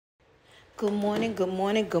Good morning, good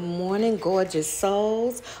morning, good morning, gorgeous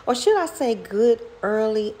souls. Or should I say good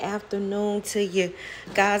early afternoon to you.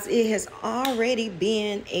 Guys, it has already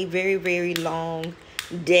been a very, very long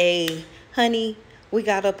day. Honey, we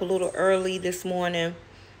got up a little early this morning.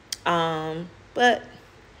 But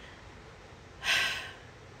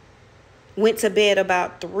went to bed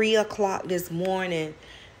about 3 o'clock this morning.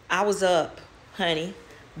 I was up, honey,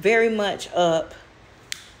 very much up.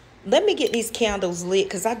 Let me get these candles lit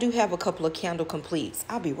because I do have a couple of candle completes.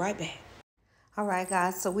 I'll be right back. All right,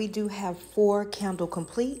 guys, so we do have 4 candle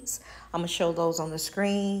completes. I'm going to show those on the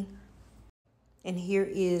screen. And here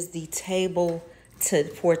is the table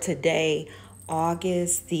for today,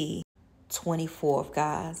 August the 24th,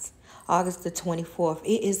 guys. August the 24th.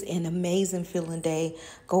 It is an amazing feeling day.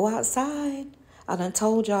 Go outside. I done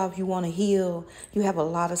told y'all if you want to heal, you have a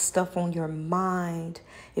lot of stuff on your mind.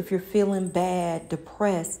 If you're feeling bad,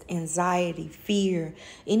 depressed, anxiety, fear,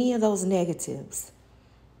 any of those negatives,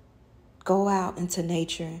 go out into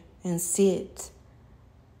nature and sit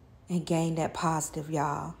and gain that positive,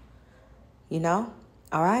 y'all. You know?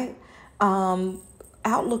 All right?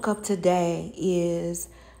 Outlook of today is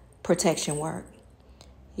protection work.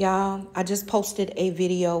 Y'all, I just posted a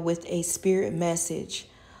video with a spirit message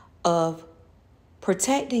of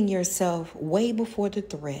protecting yourself way before the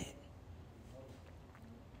threat.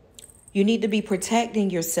 You need to be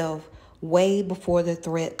protecting yourself way before the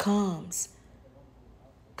threat comes.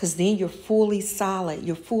 Because then you're fully solid.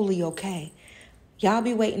 You're fully okay. Y'all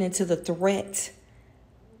be waiting until the threat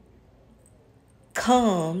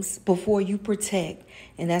comes before you protect,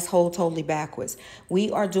 and that's totally backwards.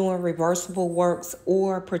 We are doing reversible works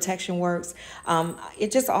or protection works.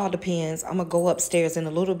 It just all depends. I'm gonna go upstairs in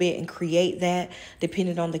a little bit and create that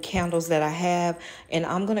depending on the candles that I have, and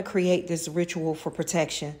I'm gonna create this ritual for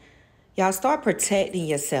protection. Y'all start protecting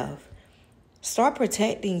yourself. Start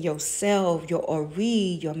protecting yourself, your aura,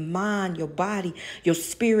 your mind, your body, your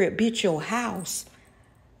spirit, bitch, your house,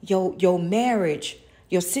 your marriage,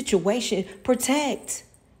 your situation. Protect.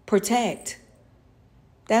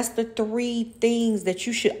 That's the 3 things that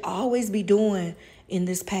you should always be doing in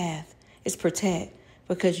this path is protect,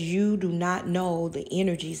 because you do not know the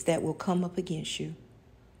energies that will come up against you.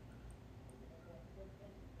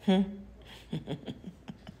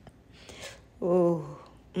 Oh,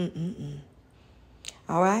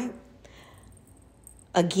 All right.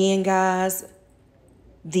 Again, guys,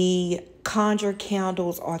 the Conjure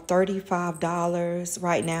candles are $35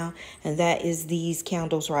 right now, and that is these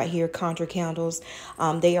candles right here, Conjure candles.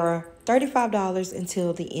 They are $35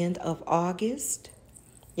 until the end of August.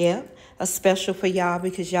 Yeah, a special for y'all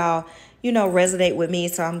because y'all, resonate with me,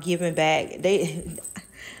 so I'm giving back.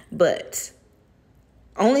 But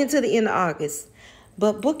only until the end of August.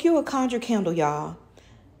 But book you a Conjure candle, y'all.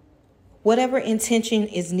 Whatever intention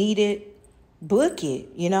is needed, book it,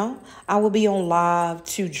 I will be on live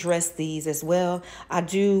to dress these as well. I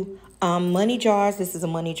do money jars. This is a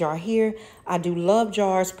money jar here. I do love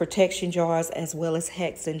jars, protection jars, as well as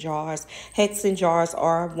hexen jars. Hexen jars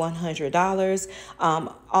are $100.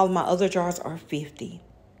 All of my other jars are $50.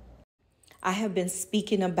 I have been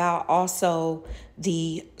speaking about also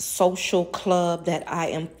the social club that I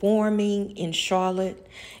am forming in Charlotte.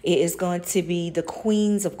 It is going to be the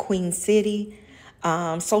Queens of Queen City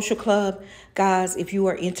social club. Guys, if you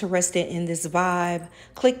are interested in this vibe,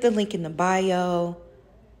 click the link in the bio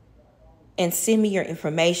and send me your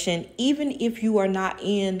information. Even if you are not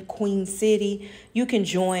in Queen City, you can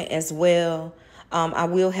join as well. I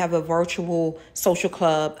will have a virtual social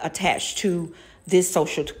club attached to this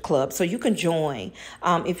social club, so you can join.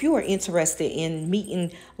 If you are interested in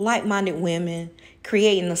meeting like-minded women,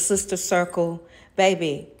 creating a sister circle,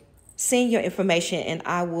 baby, send your information and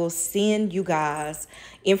I will send you guys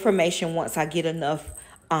information once I get enough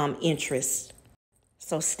interest.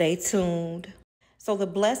 So stay tuned. So the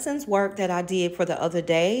blessings work that I did for the other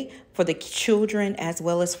day for the children as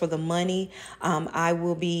well as for the money, I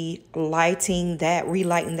will be relighting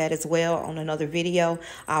that as well on another video.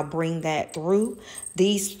 I'll bring that through.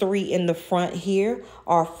 These 3 in the front here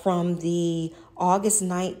are from the August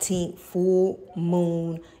 19th full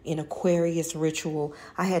moon in Aquarius ritual.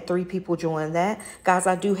 I had 3 people join that. Guys,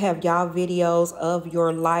 I do have y'all videos of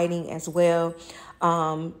your lighting as well.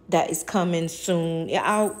 That is coming soon. Yeah,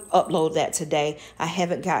 I'll upload that today. I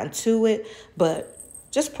haven't gotten to it, but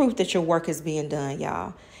just proof that your work is being done,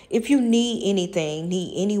 y'all. If you need anything,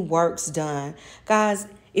 need any works done, guys,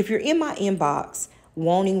 if you're in my inbox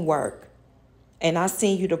wanting work and I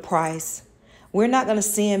send you the price, we're not going to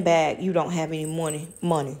send back you don't have any money.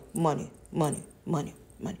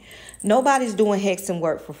 Nobody's doing hexen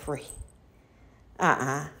work for free.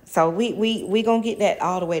 So we gonna get that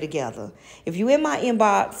all the way together. If you in my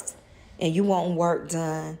inbox and you want work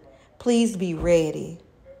done, please be ready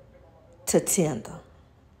to tender.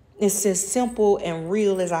 It's as simple and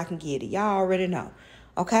real as I can get it. Y'all already know.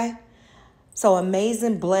 Okay? So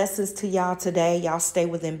amazing blessings to y'all today. Y'all stay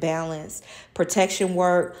within balance. Protection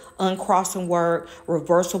work, uncrossing work,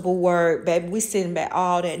 reversible work. Baby, we sending back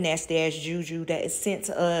all that nasty ass juju that is sent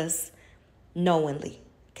to us knowingly.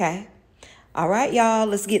 Okay? All right, y'all.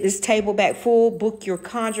 Let's get this table back full. Book your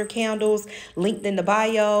Conjure candles. Linked in the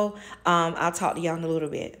bio. I'll talk to y'all in a little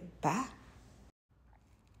bit. Bye.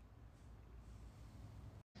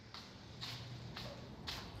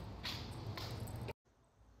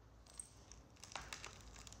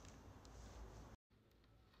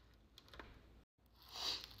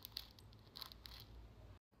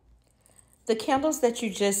 The candles that you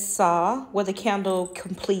just saw were the candle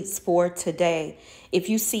completes for today. If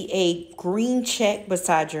you see a green check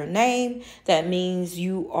beside your name, that means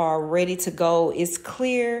you are ready to go. It's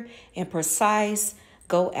clear and precise.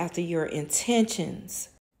 Go after your intentions.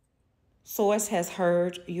 Source has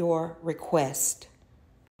heard your request.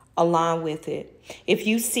 Align with it. If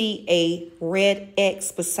you see a red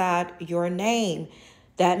X beside your name,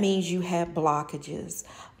 that means you have blockages.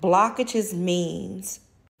 Blockages means,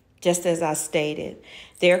 just as I stated,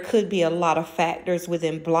 there could be a lot of factors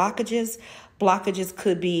within blockages. Blockages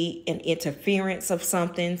could be an interference of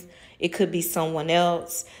something. It could be someone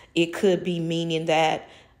else. It could be meaning that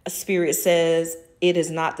a spirit says it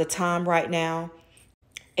is not the time right now,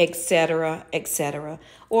 etc., etc.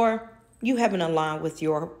 Or you haven't aligned with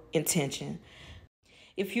your intention.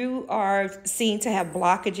 If you are seen to have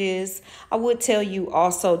blockages, I would tell you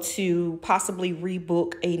also to possibly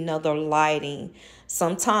rebook another lighting.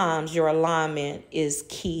 Sometimes your alignment is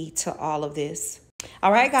key to all of this.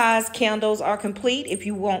 All right, guys, candles are complete. If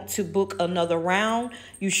you want to book another round,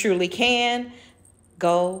 you surely can.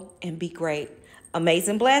 Go and be great.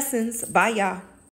 Amazing blessings. Bye, y'all.